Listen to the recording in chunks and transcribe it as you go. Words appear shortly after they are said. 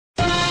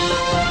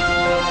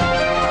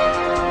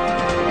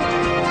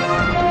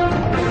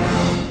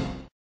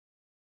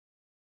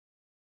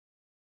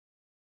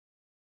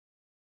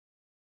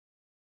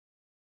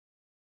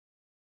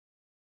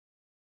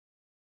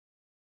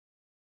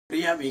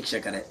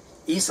ವೀಕ್ಷಕರೇ,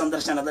 ಈ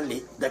ಸಂದರ್ಶನದಲ್ಲಿ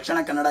ದಕ್ಷಿಣ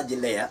ಕನ್ನಡ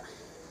ಜಿಲ್ಲೆಯ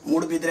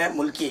ಮೂಡುಬಿದ್ರೆ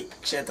ಮುಲ್ಕಿ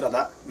ಕ್ಷೇತ್ರದ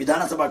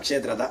ವಿಧಾನಸಭಾ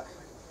ಕ್ಷೇತ್ರದ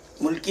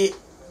ಮುಲ್ಕಿ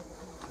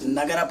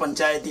ನಗರ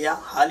ಪಂಚಾಯಿತಿಯ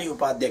ಹಾಲಿ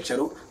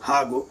ಉಪಾಧ್ಯಕ್ಷರು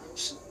ಹಾಗೂ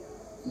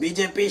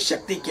ಬಿಜೆಪಿ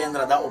ಶಕ್ತಿ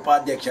ಕೇಂದ್ರದ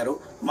ಉಪಾಧ್ಯಕ್ಷರು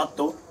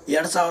ಮತ್ತು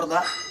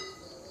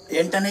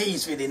 2008ನೇ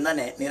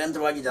ಇಸ್ವಿದಿಂದನೇ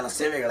ನಿರಂತರವಾಗಿ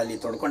ಜನಸೇವೆಗಳಲ್ಲಿ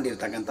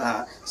ತೊಡ್ಕೊಂಡಿರ್ತಕ್ಕಂತಹ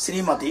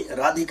ಶ್ರೀಮತಿ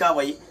ರಾಧಿಕಾ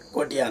ವೈ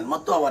ಕೋಟಿಯಾನ್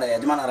ಮತ್ತು ಅವರ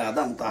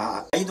ಯಜಮಾನರಾದಂತಹ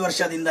 5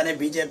 ವರ್ಷದಿಂದನೇ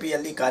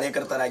ಬಿಜೆಪಿಯಲ್ಲಿ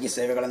ಕಾರ್ಯಕರ್ತರಾಗಿ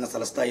ಸೇವೆಗಳನ್ನು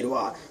ಸಲ್ಲಿಸ್ತಾ ಇರುವ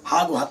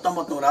ಹಾಗೂ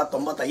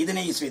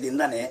 1995ನೇ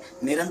ಇಸ್ವಿದಿಂದನೇ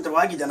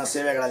ನಿರಂತರವಾಗಿ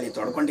ಜನಸೇವೆಗಳಲ್ಲಿ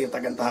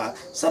ತೊಡ್ಕೊಂಡಿರ್ತಕ್ಕಂತಹ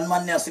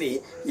ಸನ್ಮಾನ್ಯ ಶ್ರೀ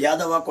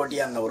ಯಾದವ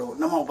ಕೋಟಿಯಾನ್ ಅವರು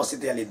ನಮ್ಮ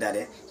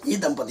ಉಪಸ್ಥಿತಿಯಲ್ಲಿದ್ದಾರೆ. ಈ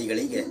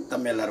ದಂಪತಿಗಳಿಗೆ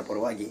ತಮ್ಮೆಲ್ಲರ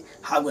ಪರವಾಗಿ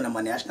ಹಾಗೂ ನಮ್ಮ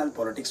ನ್ಯಾಷನಲ್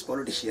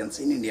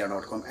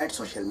politiciansinindia.com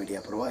ಸೋಷಿಯಲ್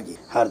ಮೀಡಿಯಾ ಪರವಾಗಿ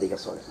ಹಾರ್ದಿಕ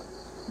ಸ್ವಾಗತ.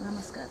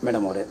 ನಮಸ್ಕಾರ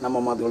ಮೇಡಮ್ ಅವರೇ, ನಮ್ಮ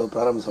ಮಾತುಗಳು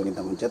ಪ್ರಾರಂಭಿಸೋಕ್ಕಿಂತ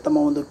ಮುಂಚೆ ತಮ್ಮ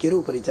ಒಂದು ಕಿರು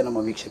ಪರಿಚಯ ನಮ್ಮ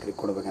ವೀಕ್ಷಕರಿಗೆ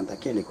ಕೊಡಬೇಕಂತ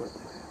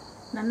ಕೇಳಿಕೊಳ್ತೇವೆ.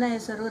 ನನ್ನ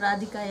ಹೆಸರು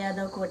ರಾಧಿಕಾ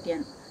ಯಾದವ್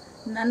ಕೋಟಿಯನ್.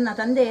 ನನ್ನ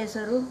ತಂದೆಯ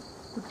ಹೆಸರು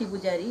ಕುಟ್ಟಿ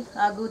ಪೂಜಾರಿ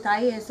ಹಾಗೂ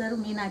ತಾಯಿಯ ಹೆಸರು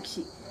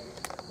ಮೀನಾಕ್ಷಿ.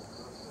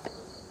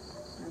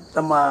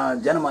 ತಮ್ಮ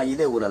ಜನ್ಮ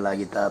ಇದೇ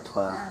ಊರಲ್ಲಾಗಿತ್ತಾ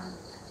ಅಥವಾ?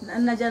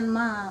 ನನ್ನ ಜನ್ಮ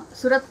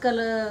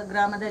ಸುರತ್ಕಲ್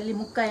ಗ್ರಾಮದಲ್ಲಿ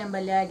ಮುಕ್ಕ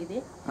ಎಂಬಲ್ಲಿ ಆಗಿದೆ.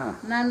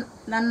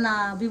 ನನ್ನ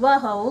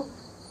ವಿವಾಹವು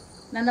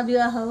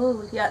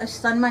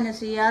ಸನ್ಮಾನ್ಯ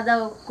ಶ್ರೀ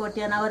ಯಾದವ್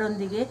ಕೋಟಿಯನ್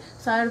ಅವರೊಂದಿಗೆ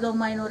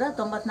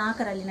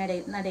 1994ರಲ್ಲಿ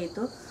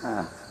ನಡೆಯಿತು.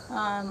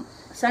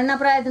 ಸಣ್ಣ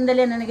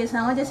ಪ್ರಾಯದಿಂದಲೇ ನನಗೆ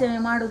ಸಮಾಜ ಸೇವೆ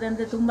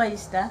ಮಾಡುವುದಂದರೆ ತುಂಬ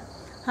ಇಷ್ಟ.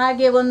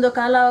 ಹಾಗೆ ಒಂದು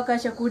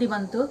ಕಾಲಾವಕಾಶ ಕೂಡಿ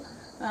ಬಂತು.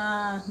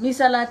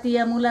 ಮೀಸಲಾತಿಯ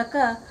ಮೂಲಕ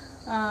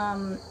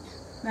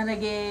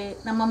ನನಗೆ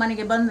ನಮ್ಮ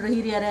ಮನೆಗೆ ಬಂದರು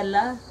ಹಿರಿಯರೆಲ್ಲ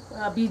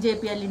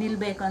BJPಯಲ್ಲಿ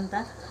ನಿಲ್ಲಬೇಕು ಅಂತ.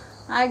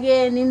 ಹಾಗೆ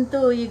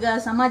ನಿಂತು ಈಗ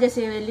ಸಮಾಜ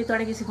ಸೇವೆಯಲ್ಲಿ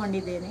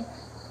ತೊಡಗಿಸಿಕೊಂಡಿದ್ದೇನೆ.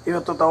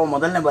 ಇವತ್ತು ತಾವು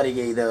ಮೊದಲನೇ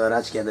ಬಾರಿಗೆ ಇದು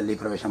ರಾಜಕೀಯದಲ್ಲಿ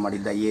ಪ್ರವೇಶ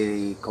ಮಾಡಿದ್ದ ಈ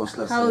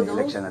ಕೌನ್ಸಿಲರ್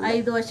ಎಲೆಕ್ಷನ್ ಅಲ್ಲಿ?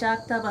 5 ವರ್ಷ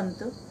ಆಗ್ತಾ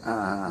ಬಂತು.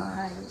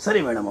 ಸರಿ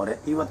ಮೇಡಮ್ ಅವರೇ,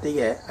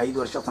 ಇವತ್ತಿಗೆ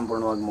 5 ವರ್ಷ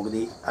ಸಂಪೂರ್ಣವಾಗಿ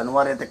ಮುಗಿದಿ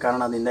ಅನಿವಾರ್ಯತೆ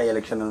ಕಾರಣದಿಂದ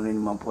ಎಲೆಕ್ಷನ್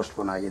ನಿಮ್ಮ ಪೋಸ್ಟ್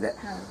ಪೋನ್ ಆಗಿದೆ.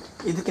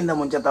 ಇದಕ್ಕಿಂತ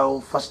ಮುಂಚೆ ತಾವು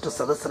ಫಸ್ಟ್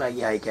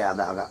ಸದಸ್ಯರಾಗಿ ಆಯ್ಕೆ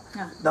ಆದಾಗ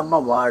ನಮ್ಮ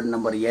ವಾರ್ಡ್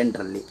ನಂಬರ್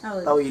 8ರಲ್ಲಿ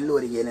ತಾವು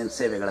ಇಲ್ಲಿವರೆಗೆ ಏನೇನು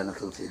ಸೇವೆಗಳನ್ನು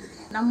ಸಲ್ಲಿಸಿದ್ರಿ?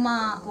 ನಮ್ಮ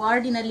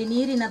ವಾರ್ಡಿನಲ್ಲಿ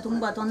ನೀರಿನ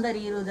ತುಂಬಾ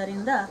ತೊಂದರೆ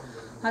ಇರುವುದರಿಂದ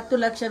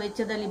 10 ಲಕ್ಷ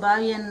ವೆಚ್ಚದಲ್ಲಿ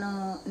ಬಾವಿಯನ್ನು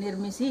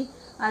ನಿರ್ಮಿಸಿ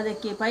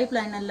ಅದಕ್ಕೆ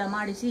ಪೈಪ್ಲೈನ್ ಎಲ್ಲ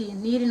ಮಾಡಿಸಿ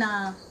ನೀರಿನ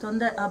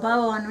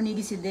ಅಭಾವವನ್ನು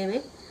ನೀಗಿಸಿದ್ದೇವೆ.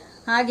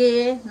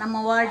 ಹಾಗೆಯೇ ನಮ್ಮ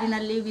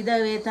ವಾರ್ಡಿನಲ್ಲಿ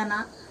ವಿಧವೇತನ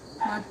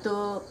ಮತ್ತು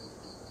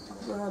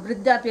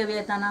ವೃದ್ಧಾಪ್ಯ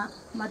ವೇತನ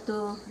ಮತ್ತು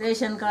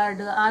ರೇಷನ್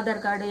ಕಾರ್ಡ್,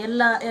 ಆಧಾರ್ ಕಾರ್ಡ್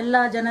ಎಲ್ಲ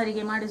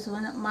ಜನರಿಗೆ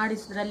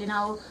ಮಾಡಿಸುವುದರಲ್ಲಿ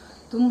ನಾವು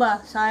ತುಂಬ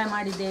ಸಹಾಯ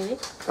ಮಾಡಿದ್ದೇವೆ.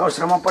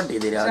 ಶ್ರಮ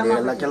ಪಟ್ಟಿದ್ದೀರಾ,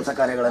 ಎಲ್ಲ ಕೆಲಸ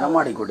ಕಾರ್ಯಗಳನ್ನು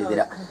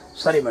ಮಾಡಿಕೊಟ್ಟಿದ್ದೀರಾ.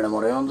 ಸರಿ ಮೇಡಮ್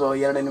ಅವರೇ, ಒಂದು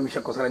 2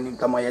 ನಿಮಿಷಕ್ಕೋಸ್ಕರ ನಿಮ್ಮ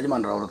ತಮ್ಮ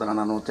ಯಜಮಾನರವ್ರ ಹತ್ರ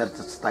ನಾನು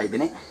ಚರ್ಚಿಸ್ತಾ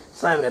ಇದ್ದೀನಿ.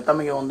 ಸಾಹೇಬ್ರೆ,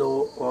 ತಮಗೆ ಒಂದು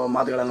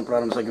ಮಾತುಗಳನ್ನು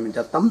ಪ್ರಾರಂಭಿಸೋಕೆ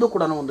ಮುಂಚೆ ತಮ್ಮದು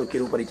ಕೂಡ ಒಂದು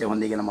ಕಿರು ಪರಿಚಯ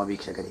ಹೊಂದಿಗೆ ನಮ್ಮ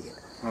ವೀಕ್ಷಕರಿಗೆ.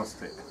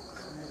 ನಮಸ್ತೆ,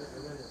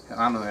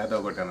 ನಾನು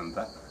ಯಾದವ್ ಕೋಟ್ಯಾನ್ ಅಂತ,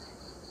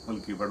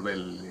 ಮುಲ್ಕಿ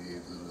ಬಡಬೈಲಲ್ಲಿ.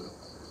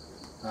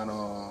 ನಾನು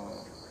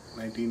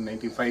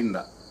 1995ಇಂದ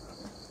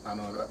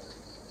ನಾನು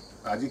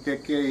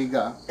ರಾಜಕೀಯಕ್ಕೆ ಈಗ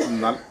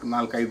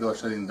 4-5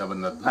 ವರ್ಷದಿಂದ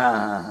ಬಂದದ್ದು.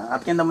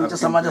 ಅದಕ್ಕಿಂತ ಮುಂಚೆ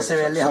ಸಮಾಜ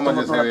ಸೇವೆಯಲ್ಲಿ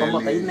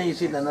 1995ನೇ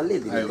ಇಸ್ವಿನಲ್ಲಿ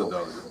ಇದ್ದೀವಿ.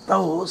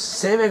 ತಾವು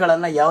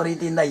ಸೇವೆಗಳನ್ನ ಯಾವ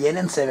ರೀತಿಯಿಂದ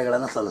ಏನೇನು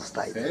ಸೇವೆಗಳನ್ನ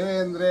ಸಲ್ಲಿಸ್ತಾ ಇದ್ದೀವಿ? ಸೇವೆ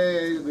ಅಂದ್ರೆ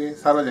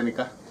ಸಾರ್ವಜನಿಕ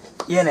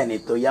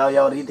ಏನೇನಿತ್ತು,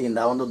 ಯಾವ ರೀತಿಯಿಂದ?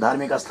 ಒಂದು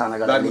ಧಾರ್ಮಿಕ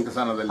ಸ್ಥಾನಗಳಲ್ಲಿ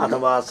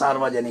ಅಥವಾ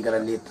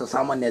ಸಾರ್ವಜನಿಕರಲ್ಲಿ,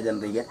 ಸಾಮಾನ್ಯ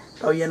ಜನರಿಗೆ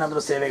ತಾವು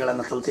ಏನಾದರೂ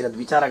ಸೇವೆಗಳನ್ನು ಸಲ್ಲಿಸಿರೋದು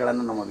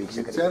ವಿಚಾರಗಳನ್ನು ನಮ್ಮ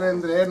ವೀಕ್ಷಕರು? ವಿಚಾರ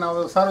ಅಂದ್ರೆ ನಾವು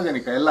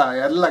ಸಾರ್ವಜನಿಕ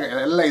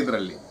ಎಲ್ಲ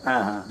ಇದರಲ್ಲಿ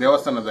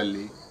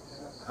ದೇವಸ್ಥಾನದಲ್ಲಿ,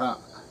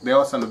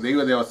 ದೈವ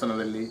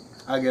ದೇವಸ್ಥಾನದಲ್ಲಿ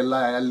ಹಾಗೆಲ್ಲ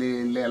ಅಲ್ಲಿ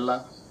ಇಲ್ಲಿ ಎಲ್ಲ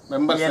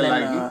ಮೆಂಬರ್ಸ್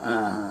ಆಗಿ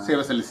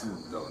ಸೇವೆ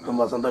ಸಲ್ಲಿಸಿದ್ದು.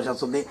 ತುಂಬಾ ಸಂತೋಷ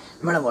ಸುದ್ದಿ.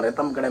 ಮೇಡಮ್ ಅವರೇ,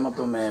 ತಮ್ಮ ಕಡೆ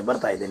ಮತ್ತೊಮ್ಮೆ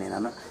ಬರ್ತಾ ಇದ್ದೀನಿ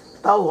ನಾನು.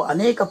 ತಾವು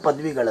ಅನೇಕ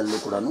ಪದವಿಗಳಲ್ಲೂ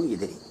ಕೂಡ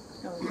ಇದ್ದೀರಿ.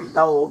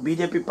 ತಾವು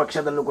BJP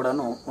ಪಕ್ಷದಲ್ಲೂ ಕೂಡ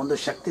ಒಂದು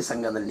ಶಕ್ತಿ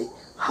ಸಂಘದಲ್ಲಿ,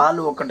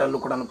 ಹಾಲು ಒಕ್ಕಟ್ಟಲ್ಲೂ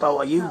ಕೂಡ ತಾವು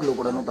ಈಗಲೂ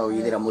ಕೂಡ ತಾವು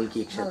ಇದ್ದೀರಾ.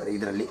 ಮುಲ್ಕಿ ಕ್ಷೇತ್ರ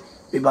ಇದರಲ್ಲಿ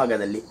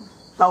ವಿಭಾಗದಲ್ಲಿ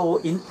ತಾವು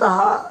ಇಂತಹ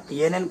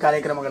ಏನೇನು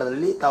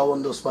ಕಾರ್ಯಕ್ರಮಗಳಲ್ಲಿ ತಾವು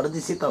ಒಂದು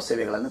ಸ್ಪರ್ಧಿಸಿ ತಾವು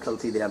ಸೇವೆಗಳನ್ನು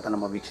ಸಲ್ಲಿಸಿದ್ದೀರಾ ಅಂತ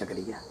ನಮ್ಮ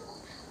ವೀಕ್ಷಕರಿಗೆ?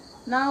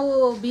 ನಾವು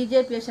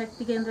BJPಯ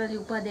ಶಕ್ತಿ ಕೇಂದ್ರದಲ್ಲಿ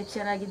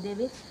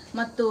ಉಪಾಧ್ಯಕ್ಷರಾಗಿದ್ದೇವೆ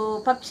ಮತ್ತು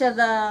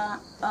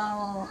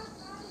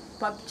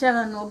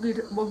ಪಕ್ಷವನ್ನು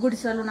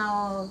ಒಗ್ಗೂಡಿಸಲು ನಾವು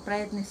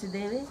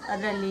ಪ್ರಯತ್ನಿಸಿದ್ದೇವೆ.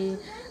 ಅದರಲ್ಲಿ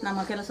ನಮ್ಮ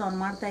ಕೆಲಸವನ್ನು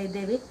ಮಾಡ್ತಾ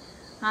ಇದ್ದೇವೆ.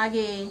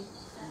 ಹಾಗೆ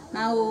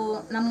ನಾವು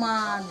ನಮ್ಮ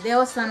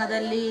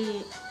ದೇವಸ್ಥಾನದಲ್ಲಿ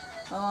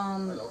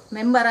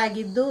ಮೆಂಬರ್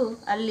ಆಗಿದ್ದು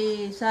ಅಲ್ಲಿ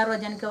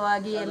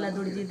ಸಾರ್ವಜನಿಕವಾಗಿ ಎಲ್ಲ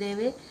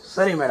ದುಡಿದಿದ್ದೇವೆ.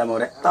 ಸರಿ ಮೇಡಮ್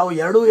ಅವರೇ, ತಾವು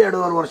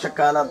 2-2.5 ವರ್ಷ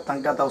ಕಾಲ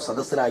ತನಕ ತಾವು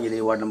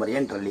ಸದಸ್ಯರಾಗಿದ್ದೀರಿ ವಾರ್ಡ್ ನಂಬರ್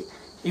 8ರಲ್ಲಿ.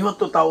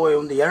 ಇವತ್ತು ತಾವು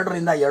ಒಂದು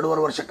 2ರಿಂದ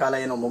 2.5 ವರ್ಷ ಕಾಲ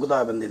ಏನೋ ಮುಗಿದ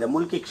ಬಂದಿದೆ.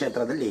 ಮುಲ್ಕಿ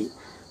ಕ್ಷೇತ್ರದಲ್ಲಿ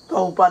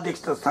ತಾವು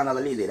ಉಪಾಧ್ಯಕ್ಷ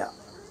ಸ್ಥಾನದಲ್ಲಿ ಇದ್ದೀರಾ.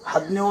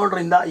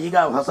 17ರಿಂದ ಈಗ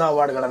ಹೊಸ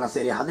ವಾರ್ಡ್ಗಳನ್ನು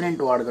ಸೇರಿ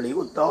 18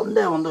 ವಾರ್ಡ್ಗಳಿಗೂ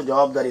ತಮ್ಮದೇ ಒಂದು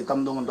ಜವಾಬ್ದಾರಿ,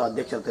 ತಮ್ಮದು ಒಂದು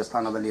ಅಧ್ಯಕ್ಷತೆ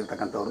ಸ್ಥಾನದಲ್ಲಿ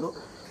ಇರ್ತಕ್ಕಂಥವ್ರದ್ದು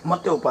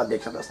ಮತ್ತೆ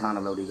ಉಪಾಧ್ಯಕ್ಷರ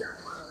ಸ್ಥಾನದವರಿಗೆ.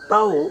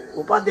 ತಾವು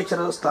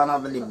ಉಪಾಧ್ಯಕ್ಷರ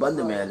ಸ್ಥಾನದಲ್ಲಿ ಬಂದ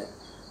ಮೇಲೆ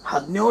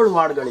 17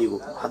 ವಾರ್ಡ್ಗಳಿಗೂ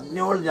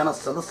 17 ಜನ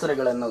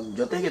ಸದಸ್ಯರುಗಳನ್ನು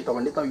ಜೊತೆಗೆ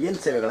ತಗೊಂಡು ತಾವು ಏನು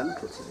ಸೇವೆಗಳನ್ನು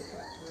ಕಲಿಸಿದ್ದೀರಿ?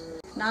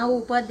 ನಾವು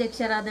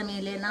ಉಪಾಧ್ಯಕ್ಷರಾದ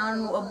ಮೇಲೆ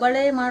ನಾನು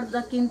ಒಬ್ಬಳೇ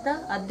ಮಾಡೋದಕ್ಕಿಂತ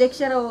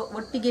ಅಧ್ಯಕ್ಷರ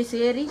ಒಟ್ಟಿಗೆ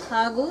ಸೇರಿ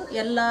ಹಾಗೂ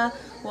ಎಲ್ಲ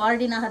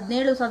ವಾರ್ಡಿನ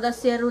 17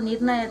 ಸದಸ್ಯರು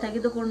ನಿರ್ಣಯ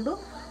ತೆಗೆದುಕೊಂಡು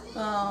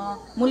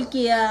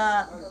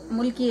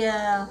ಮುಲ್ಕಿಯ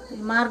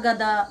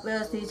ಮಾರ್ಗದ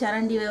ವ್ಯವಸ್ಥೆ,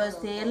 ಚರಂಡಿ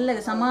ವ್ಯವಸ್ಥೆ ಎಲ್ಲ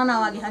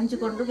ಸಮಾನವಾಗಿ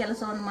ಹಂಚಿಕೊಂಡು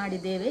ಕೆಲಸವನ್ನು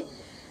ಮಾಡಿದ್ದೇವೆ.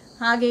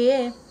 ಹಾಗೆಯೇ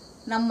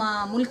ನಮ್ಮ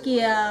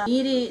ಮುಲ್ಕಿಯ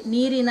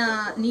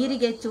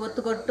ನೀರಿಗೆ ಹೆಚ್ಚು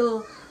ಒತ್ತು ಕೊಟ್ಟು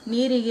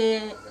ನೀರಿಗೆ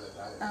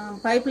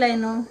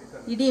ಪೈಪ್ಲೈನು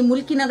ಇಡೀ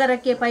ಮುಲ್ಕಿ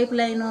ನಗರಕ್ಕೆ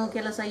ಪೈಪ್ಲೈನು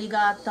ಕೆಲಸ ಈಗ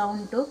ಆಗ್ತಾ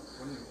ಉಂಟು.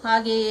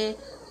 ಹಾಗೆಯೇ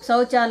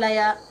ಶೌಚಾಲಯ,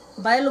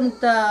 ಬಯಲು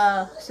ಮುಕ್ತ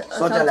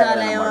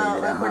ಶೌಚಾಲಯ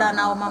ಕೂಡ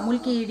ನಾವು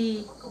ಮುಲ್ಕಿ ಇಡೀ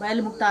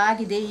ಬಯಲು ಮುಕ್ತ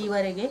ಆಗಿದೆ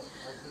ಈವರೆಗೆ.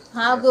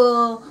 ಹಾಗೂ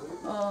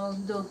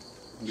ಇದು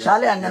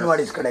ಶಾಲೆ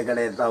ಅಂಗನವಾಡಿ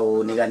ಕಡೆ ತಾವು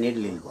ನಿಗಾ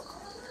ನೀಡಲಿಲ್ವಾ?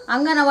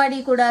 ಅಂಗನವಾಡಿ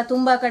ಕೂಡ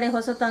ತುಂಬ ಕಡೆ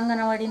ಹೊಸತು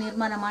ಅಂಗನವಾಡಿ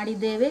ನಿರ್ಮಾಣ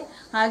ಮಾಡಿದ್ದೇವೆ.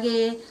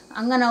 ಹಾಗೆಯೇ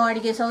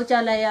ಅಂಗನವಾಡಿಗೆ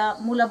ಶೌಚಾಲಯ,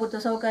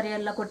 ಮೂಲಭೂತ ಸೌಕರ್ಯ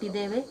ಎಲ್ಲ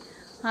ಕೊಟ್ಟಿದ್ದೇವೆ.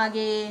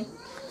 ಹಾಗೆಯೇ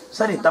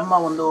ಸರಿ, ತಮ್ಮ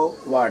ಒಂದು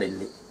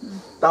ವಾರ್ಡಲ್ಲಿ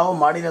ತಾವು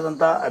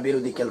ಮಾಡಿರೋದಂಥ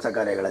ಅಭಿವೃದ್ಧಿ ಕೆಲಸ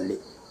ಕಾರ್ಯಗಳಲ್ಲಿ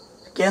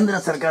ಕೇಂದ್ರ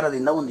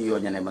ಸರ್ಕಾರದಿಂದ ಒಂದು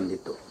ಯೋಜನೆ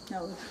ಬಂದಿತ್ತು,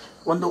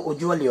 ಒಂದು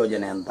ಉಜ್ವಲ್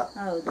ಯೋಜನೆ ಅಂತ.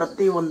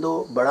 ಪ್ರತಿ ಒಂದು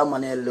ಬಡ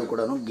ಮನೆಯಲ್ಲೂ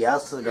ಕೂಡ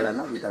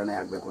ಗ್ಯಾಸ್ಗಳನ್ನು ವಿತರಣೆ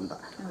ಆಗಬೇಕು ಅಂತ.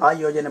 ಆ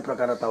ಯೋಜನೆ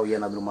ಪ್ರಕಾರ ತಾವು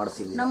ಏನಾದರೂ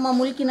ಮಾಡಿಸಿದ್ದೀವಿ? ನಮ್ಮ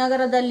ಮುಲ್ಕಿ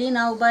ನಗರದಲ್ಲಿ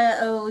ನಾವು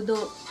ಇದು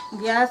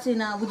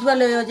ಗ್ಯಾಸಿನ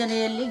ಉಜ್ವಲ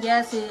ಯೋಜನೆಯಲ್ಲಿ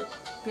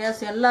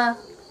ಗ್ಯಾಸ್ ಎಲ್ಲ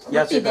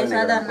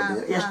ಸಾಧಾರಣ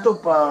ಎಷ್ಟು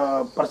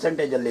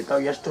ಪರ್ಸೆಂಟೇಜ್ ಅಲ್ಲಿ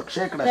ತಾವು ಎಷ್ಟು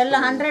ಶೇಕಡ ಎಲ್ಲ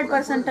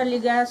 100% ಅಲ್ಲಿ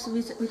ಗ್ಯಾಸ್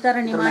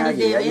ವಿತರಣೆ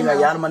ಮಾಡಿದ್ದೇವೆ.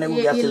 ಯಾರ ಮನೆಗೂ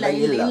ಗ್ಯಾಸ್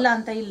ಇಲ್ಲ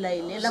ಅಂತ ಇಲ್ಲ,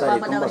 ಇಲ್ಲಿ ಎಲ್ಲ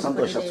ತುಂಬಾ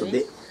ಸಂತೋಷ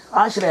ಸುದ್ದಿ.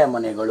 ಆಶ್ರಯ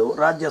ಮನೆಗಳು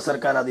ರಾಜ್ಯ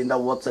ಸರ್ಕಾರದಿಂದ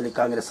ಓದ್ಸಲಿ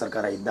ಕಾಂಗ್ರೆಸ್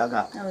ಸರ್ಕಾರ ಇದ್ದಾಗ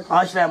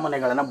ಆಶ್ರಯ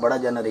ಮನೆಗಳನ್ನ ಬಡ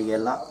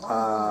ಜನರಿಗೆಲ್ಲ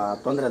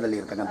ತೊಂದರೆದಲ್ಲಿ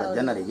ಇರ್ತಕ್ಕಂಥ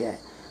ಜನರಿಗೆ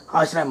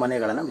ಆಶ್ರಯ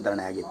ಮನೆಗಳನ್ನು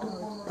ವಿತರಣೆ ಆಗಿತ್ತು.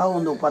 ತಾವು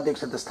ಒಂದು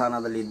ಉಪಾಧ್ಯಕ್ಷತೆ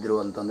ಸ್ಥಾನದಲ್ಲಿ ಇದ್ರು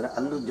ಅಂತಂದ್ರೆ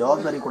ಅಲ್ಲೂ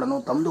ಜವಾಬ್ದಾರಿ ಕೂಡ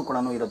ತಮ್ಮದು ಕೂಡ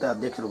ಇರುತ್ತೆ,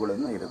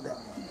 ಅಧ್ಯಕ್ಷರುಗಳನ್ನು ಇರುತ್ತೆ.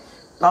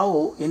 ತಾವು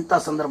ಇಂಥ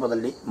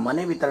ಸಂದರ್ಭದಲ್ಲಿ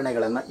ಮನೆ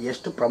ವಿತರಣೆಗಳನ್ನು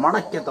ಎಷ್ಟು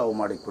ಪ್ರಮಾಣಕ್ಕೆ ತಾವು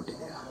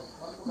ಮಾಡಿಕೊಟ್ಟಿದ್ದೀರಾ?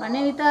 ಮನೆ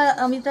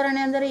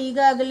ವಿತರಣೆ ಅಂದರೆ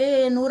ಈಗಾಗಲೇ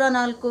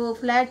 104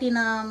 ಫ್ಲ್ಯಾಟಿನ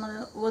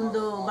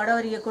ಒಂದು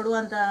ಬಡವರಿಗೆ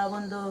ಕೊಡುವಂತ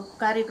ಒಂದು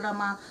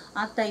ಕಾರ್ಯಕ್ರಮ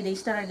ಆಗ್ತಾ ಇದೆ.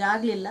 ಇಷ್ಟರವರೆಗೆ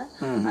ಆಗಲಿಲ್ಲ,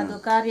 ಅದು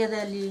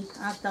ಕಾರ್ಯದಲ್ಲಿ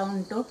ಆಗ್ತಾ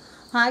ಉಂಟು.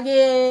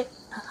 ಹಾಗೆಯೇ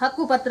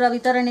ಹಕ್ಕುಪತ್ರ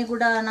ವಿತರಣೆ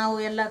ಕೂಡ ನಾವು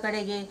ಎಲ್ಲ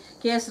ಕಡೆಗೆ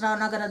KS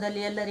ರಾವ್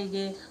ನಗರದಲ್ಲಿ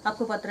ಎಲ್ಲರಿಗೆ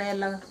ಹಕ್ಕುಪತ್ರ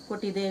ಎಲ್ಲ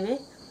ಕೊಟ್ಟಿದ್ದೇವೆ.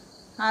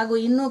 ಹಾಗೂ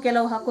ಇನ್ನೂ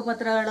ಕೆಲವು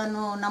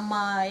ಹಕ್ಕುಪತ್ರಗಳನ್ನು ನಮ್ಮ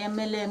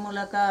MLA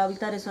ಮೂಲಕ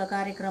ವಿತರಿಸುವ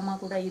ಕಾರ್ಯಕ್ರಮ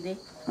ಕೂಡ ಇದೆ.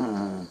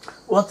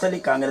 ಹೋದ್ಸಲಿ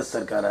ಕಾಂಗ್ರೆಸ್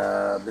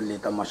ಸರ್ಕಾರದಲ್ಲಿ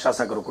ತಮ್ಮ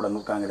ಶಾಸಕರು ಕೂಡ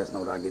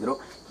ಕಾಂಗ್ರೆಸ್ನವರಾಗಿದ್ರು,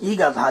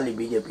 ಈಗ ಹಾಲಿ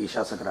ಬಿಜೆಪಿ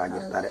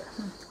ಶಾಸಕರಾಗಿರ್ತಾರೆ.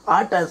 ಆ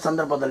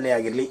ಸಂದರ್ಭದಲ್ಲೇ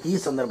ಆಗಿರಲಿ, ಈ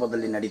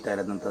ಸಂದರ್ಭದಲ್ಲಿ ನಡೀತಾ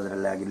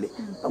ಇರೋದಂಥದ್ರಲ್ಲೇ ಆಗಿರಲಿ,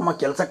 ತಮ್ಮ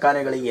ಕೆಲಸ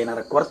ಕಾರ್ಯಗಳಿಗೆ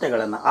ಏನಾರ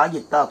ಕೊರತೆಗಳನ್ನು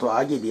ಆಗಿತ್ತಾ ಅಥವಾ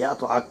ಆಗಿದೆಯಾ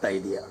ಅಥವಾ ಆಗ್ತಾ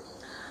ಇದೆಯಾ?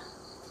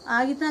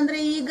 ಆಗಿತ್ತಂದ್ರೆ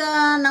ಈಗ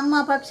ನಮ್ಮ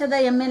ಪಕ್ಷದ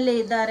MLA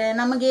ಇದ್ದಾರೆ,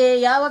 ನಮಗೆ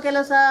ಯಾವ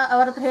ಕೆಲಸ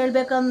ಅವರ ಹತ್ರ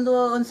ಹೇಳ್ಬೇಕಂದು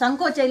ಒಂದು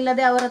ಸಂಕೋಚ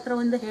ಇಲ್ಲದೆ ಅವರ ಹತ್ರ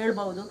ಒಂದು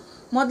ಹೇಳ್ಬಹುದು.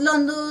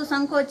 ಮೊದಲೊಂದು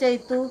ಸಂಕೋಚ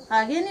ಇತ್ತು,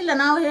 ಹಾಗೇನಿಲ್ಲ,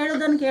 ನಾವು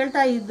ಹೇಳೋದನ್ನು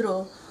ಕೇಳ್ತಾ ಇದ್ರು.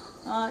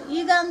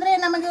 ಈಗ ಅಂದ್ರೆ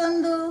ನಮಗೆ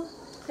ಒಂದು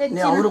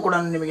ಅವರು ಕೂಡ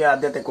ನಿಮಗೆ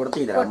ಆದ್ಯತೆ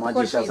ಕೊಡ್ತಿದ್ರ?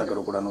 ಮಾಜಿ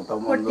ಶಾಸಕರು ಕೂಡ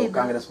ತಮ್ಮ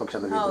ಕಾಂಗ್ರೆಸ್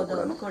ಪಕ್ಷದಲ್ಲಿ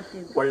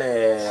ಒಳ್ಳೆ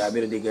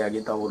ಅಭಿವೃದ್ಧಿಗಾಗಿ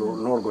ಅವರು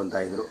ನೋಡ್ಕೊಂತ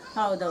ಇದ್ರು.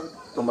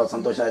 ತುಂಬಾ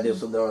ಸಂತೋಷ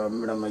ಆಯ್ತು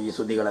ಮೇಡಮ್ ಈ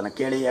ಸುದ್ದಿಗಳನ್ನ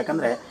ಕೇಳಿ.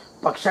 ಯಾಕಂದ್ರೆ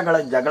ಪಕ್ಷಗಳ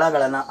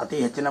ಜಗಳಗಳನ್ನ ಅತಿ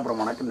ಹೆಚ್ಚಿನ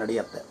ಪ್ರಮಾಣಕ್ಕೆ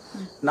ನಡೆಯುತ್ತೆ.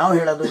 ನಾವು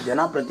ಹೇಳೋದು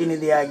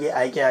ಜನಪ್ರತಿನಿಧಿಯಾಗಿ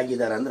ಆಯ್ಕೆ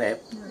ಆಗಿದ್ದಾರೆ ಅಂದ್ರೆ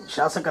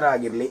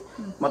ಶಾಸಕರಾಗಿರ್ಲಿ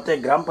ಮತ್ತೆ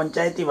ಗ್ರಾಮ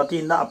ಪಂಚಾಯತಿ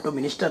ವತಿಯಿಂದ ಅಪ್ ಟು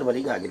ಮಿನಿಸ್ಟರ್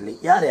ವರೆಗೆ ಆಗಿರ್ಲಿ,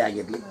 ಯಾರೇ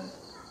ಆಗಿರ್ಲಿ,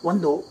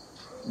 ಒಂದು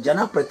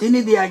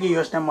ಜನಪ್ರತಿನಿಧಿಯಾಗಿ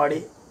ಯೋಚನೆ ಮಾಡಿ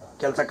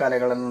ಕೆಲಸ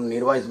ಕಾರ್ಯಗಳನ್ನು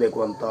ನಿರ್ವಹಿಸಬೇಕು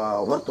ಅಂತ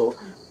ಹೊರತು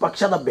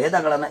ಪಕ್ಷದ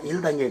ಭೇದಗಳನ್ನು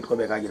ಇಲ್ದಂಗೆ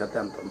ಇಟ್ಕೋಬೇಕಾಗಿರುತ್ತೆ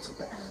ಅಂತ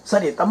ಅನ್ಸುತ್ತೆ.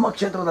 ಸರಿ, ತಮ್ಮ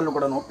ಕ್ಷೇತ್ರದಲ್ಲೂ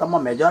ಕೂಡ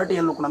ತಮ್ಮ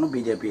ಮೆಜಾರಿಟಿಯಲ್ಲೂ ಕೂಡ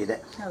ಬಿಜೆಪಿ ಇದೆ,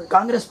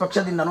 ಕಾಂಗ್ರೆಸ್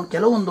ಪಕ್ಷದಿಂದನೂ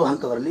ಕೆಲವೊಂದು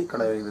ಹಂತದಲ್ಲಿ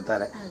ಕಡೆ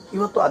ಇರ್ತಾರೆ.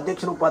 ಇವತ್ತು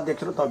ಅಧ್ಯಕ್ಷರು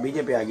ಉಪಾಧ್ಯಕ್ಷರು ತಾವು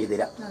ಬಿಜೆಪಿ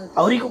ಆಗಿದ್ದೀರಾ,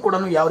 ಅವರಿಗೂ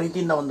ಕೂಡ ಯಾವ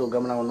ರೀತಿಯಿಂದ ಒಂದು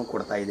ಗಮನವನ್ನು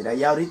ಕೊಡ್ತಾ ಇದ್ದೀರಾ,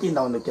 ಯಾವ ರೀತಿಯಿಂದ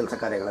ಒಂದು ಕೆಲಸ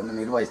ಕಾರ್ಯಗಳನ್ನು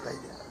ನಿರ್ವಹಿಸ್ತಾ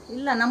ಇದ್ದೀರಾ?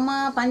 ಇಲ್ಲ, ನಮ್ಮ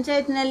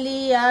ಪಂಚಾಯತ್ನಲ್ಲಿ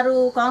ಯಾರು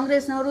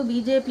ಕಾಂಗ್ರೆಸ್ನವರು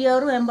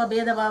ಬಿಜೆಪಿಯವರು ಎಂಬ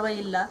ಭೇದ ಭಾವ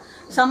ಇಲ್ಲ,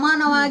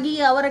 ಸಮಾನವಾಗಿ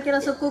ಅವರ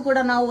ಕೆಲಸಕ್ಕೂ ಕೂಡ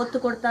ನಾವು ಒತ್ತು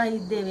ಕೊಡ್ತಾ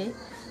ಇದ್ದೇವೆ.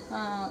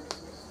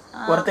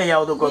 ಕೊರತೆ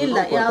ಯಾವುದಕ್ಕೂ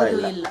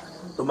ಇಲ್ಲ.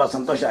 ತುಂಬಾ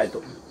ಸಂತೋಷ ಆಯ್ತು.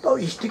 ತಾವು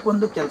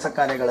ಇಷ್ಟಕ್ಕೊಂದು ಕೆಲಸ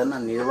ಕಾರ್ಯಗಳನ್ನು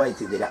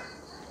ನಿರ್ವಹಿಸಿದ್ದೀರಾ.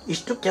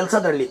 ಇಷ್ಟು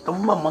ಕೆಲಸದಲ್ಲಿ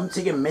ತುಂಬ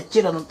ಮನಸ್ಸಿಗೆ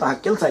ಮೆಚ್ಚಿರೋದಂತಹ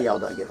ಕೆಲಸ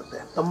ಯಾವುದಾಗಿರುತ್ತೆ?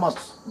 ತಮ್ಮ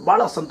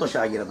ಬಹಳ ಸಂತೋಷ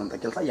ಆಗಿರೋದಂಥ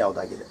ಕೆಲಸ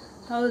ಯಾವುದಾಗಿದೆ?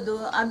 ಹೌದು,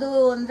 ಅದು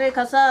ಅಂದ್ರೆ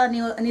ಕಸ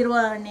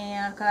ನಿರ್ವಹಣೆಯ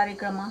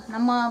ಕಾರ್ಯಕ್ರಮ.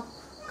 ನಮ್ಮ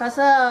ಕಸ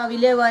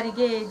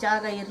ವಿಲೇವಾರಿಗೆ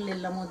ಜಾಗ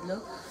ಇರಲಿಲ್ಲ ಮೊದಲು,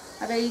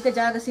 ಆದರೆ ಈಗ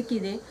ಜಾಗ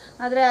ಸಿಕ್ಕಿದೆ.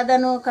 ಆದರೆ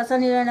ಅದನ್ನು ಕಸ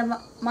ನಿರ್ವಹಣೆ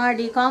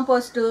ಮಾಡಿ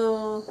ಕಾಂಪೋಸ್ಟ್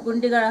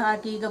ಗುಂಡಿಗಳು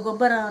ಹಾಕಿ ಈಗ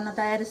ಗೊಬ್ಬರವನ್ನು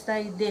ತಯಾರಿಸ್ತಾ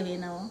ಇದ್ದೇವೆ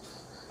ನಾವು.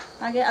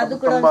 ಹಾಗೆ ಅದು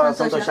ಕೂಡ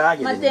ಸಂತೋಷ.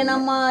 ಮತ್ತೆ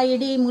ನಮ್ಮ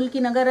ಇಡೀ ಮುಲ್ಕಿ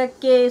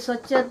ನಗರಕ್ಕೆ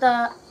ಸ್ವಚ್ಛತಾ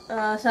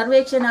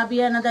ಸರ್ವೇಕ್ಷಣಾ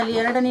ಅಭಿಯಾನದಲ್ಲಿ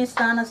 2ನೇ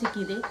ಸ್ಥಾನ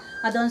ಸಿಕ್ಕಿದೆ,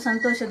 ಅದೊಂದು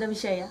ಸಂತೋಷದ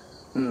ವಿಷಯ.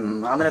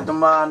 ಅಂದ್ರೆ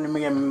ತುಂಬಾ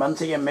ನಿಮಗೆ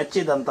ಮನಸ್ಸಿಗೆ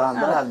ಮೆಚ್ಚಿದಂತ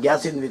ಅಂದ್ರೆ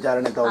ಗ್ಯಾಸಿನ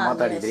ವಿಚಾರಣೆ ತಾವು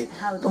ಮಾತಾಡಿದ್ರಿ,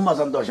 ತುಂಬಾ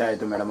ಸಂತೋಷ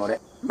ಆಯ್ತು ಮೇಡಮ್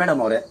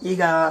ಅವರೇ.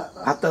 ಈಗ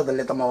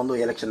ಹತ್ತಿರದಲ್ಲಿ ತಮ್ಮ ಒಂದು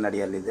ಎಲೆಕ್ಷನ್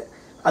ನಡೆಯಲಿದೆ,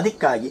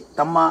 ಅದಕ್ಕಾಗಿ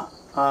ತಮ್ಮ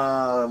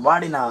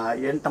ವಾರ್ಡಿನ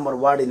 8 ನಂಬರ್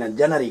ವಾರ್ಡಿನ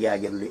ಜನರಿಗೆ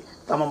ಆಗಿರಲಿ,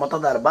 ತಮ್ಮ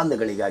ಮತದಾರ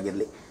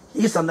ಬಾಂಧವಗಳಿಗಾಗಿರಲಿ,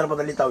 ಈ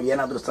ಸಂದರ್ಭದಲ್ಲಿ ತಾವು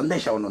ಏನಾದರೂ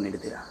ಸಂದೇಶವನ್ನು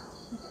ನೀಡ್ತೀರಾ?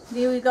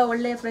 ನೀವು ಈಗ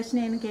ಒಳ್ಳೆಯ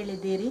ಪ್ರಶ್ನೆಯನ್ನು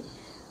ಕೇಳಿದ್ದೀರಿ.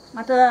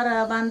 ಮತದಾರ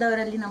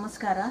ಬಾಂಧವರಲ್ಲಿ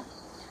ನಮಸ್ಕಾರ.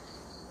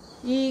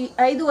 ಈ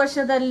 5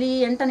 ವರ್ಷದಲ್ಲಿ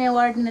 8ನೇ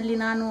ವಾರ್ಡಿನಲ್ಲಿ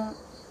ನಾನು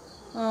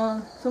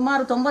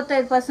ಸುಮಾರು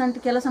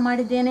 95% ಕೆಲಸ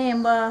ಮಾಡಿದ್ದೇನೆ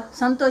ಎಂಬ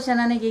ಸಂತೋಷ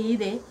ನನಗೆ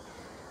ಇದೆ.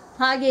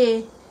 ಹಾಗೆ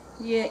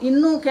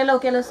ಇನ್ನೂ ಕೆಲವು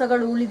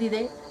ಕೆಲಸಗಳು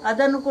ಉಳಿದಿದೆ,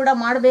 ಅದನ್ನು ಕೂಡ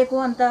ಮಾಡಬೇಕು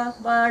ಅಂತ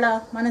ಬಹಳ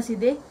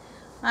ಮನಸ್ಸಿದೆ.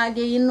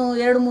 ಹಾಗೆ ಇನ್ನು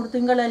 2-3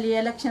 ತಿಂಗಳಲ್ಲಿ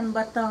ಎಲೆಕ್ಷನ್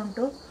ಬರ್ತಾ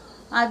ಉಂಟು.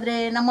 ಆದರೆ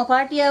ನಮ್ಮ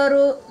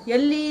ಪಾರ್ಟಿಯವರು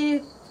ಎಲ್ಲಿ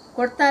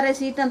ಕೊಡ್ತಾರೆ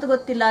ಸೀಟ್ ಅಂತ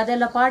ಗೊತ್ತಿಲ್ಲ,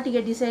 ಅದೆಲ್ಲ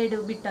ಪಾರ್ಟಿಗೆ ಡಿಸೈಡ್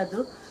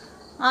ಬಿಟ್ಟದ್ದು.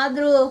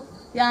 ಆದರೂ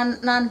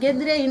ನಾನು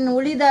ಗೆದ್ದರೆ ಇನ್ನು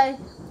ಉಳಿದ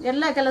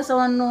ಎಲ್ಲ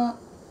ಕೆಲಸವನ್ನು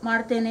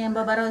ಮಾಡ್ತೇನೆ ಎಂಬ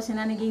ಭರವಸೆ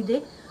ನನಗೆ ಇದೆ.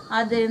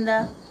 ಆದ್ದರಿಂದ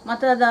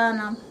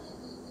ಮತದಾನ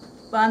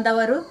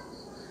ಬಾಂಧವರು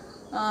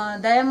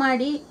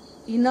ದಯಮಾಡಿ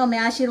ಇನ್ನೊಮ್ಮೆ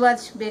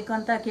ಆಶೀರ್ವಾದಿಸಬೇಕು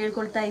ಅಂತ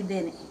ಕೇಳ್ಕೊಳ್ತಾ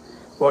ಇದ್ದೇನೆ.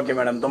 ಓಕೆ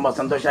ಮೇಡಮ್, ತುಂಬ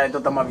ಸಂತೋಷ ಆಯಿತು.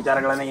 ತಮ್ಮ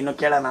ವಿಚಾರಗಳನ್ನು ಇನ್ನೂ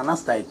ಕೇಳೋಣ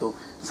ಅನ್ನಿಸ್ತಾ ಇತ್ತು.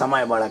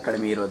 ಸಮಯ ಭಾಳ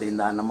ಕಡಿಮೆ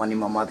ಇರೋದ್ರಿಂದ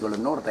ನಿಮ್ಮ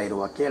ಮಾತುಗಳನ್ನು ನೋಡ್ತಾ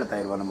ಇರುವ ಕೇಳ್ತಾ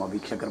ಇರುವ ನಮ್ಮ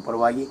ವೀಕ್ಷಕರ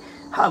ಪರವಾಗಿ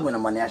ಹಾಗೂ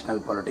ನಮ್ಮ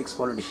national politics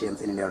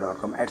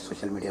politiciansinindia.com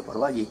social media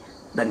ಪರವಾಗಿ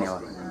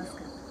ಧನ್ಯವಾದಗಳು.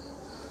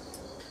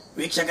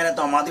 ವೀಕ್ಷಕರೇ,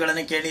 ತಾವು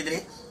ಮಾತುಗಳನ್ನು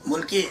ಕೇಳಿದ್ರಿ.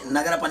 ಮುಲ್ಕಿ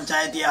ನಗರ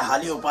ಪಂಚಾಯಿತಿಯ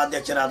ಹಾಲಿ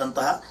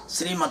ಉಪಾಧ್ಯಕ್ಷರಾದಂತಹ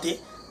ಶ್ರೀಮತಿ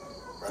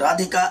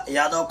ರಾಧಿಕಾ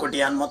ಯಾದವ್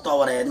ಕೊಟಿಯಾನ್ ಮತ್ತು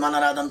ಅವರ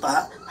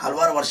ಯಜಮಾನರಾದಂತಹ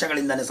ಹಲವಾರು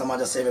ವರ್ಷಗಳಿಂದಲೇ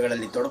ಸಮಾಜ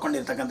ಸೇವೆಗಳಲ್ಲಿ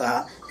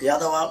ತೊಡ್ಕೊಂಡಿರ್ತಕ್ಕಂತಹ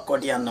ಯಾದವ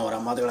ಕೊಟಿಯಾನ್ ಅವರ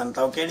ಮಾತುಗಳನ್ನು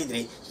ತಾವು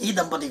ಕೇಳಿದ್ರಿ. ಈ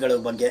ದಂಪತಿಗಳ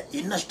ಬಗ್ಗೆ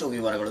ಇನ್ನಷ್ಟು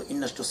ವಿವರಗಳು,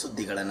 ಇನ್ನಷ್ಟು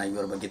ಸುದ್ದಿಗಳನ್ನು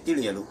ಇವರ ಬಗ್ಗೆ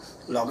ತಿಳಿಯಲು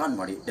ಲಾಗ್ ಆನ್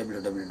ಮಾಡಿ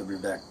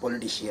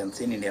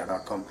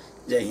www.politiciansinindia.com.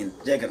 ಜೈ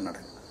ಹಿಂದ್, ಜೈ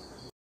ಕರ್ನಾಟಕ.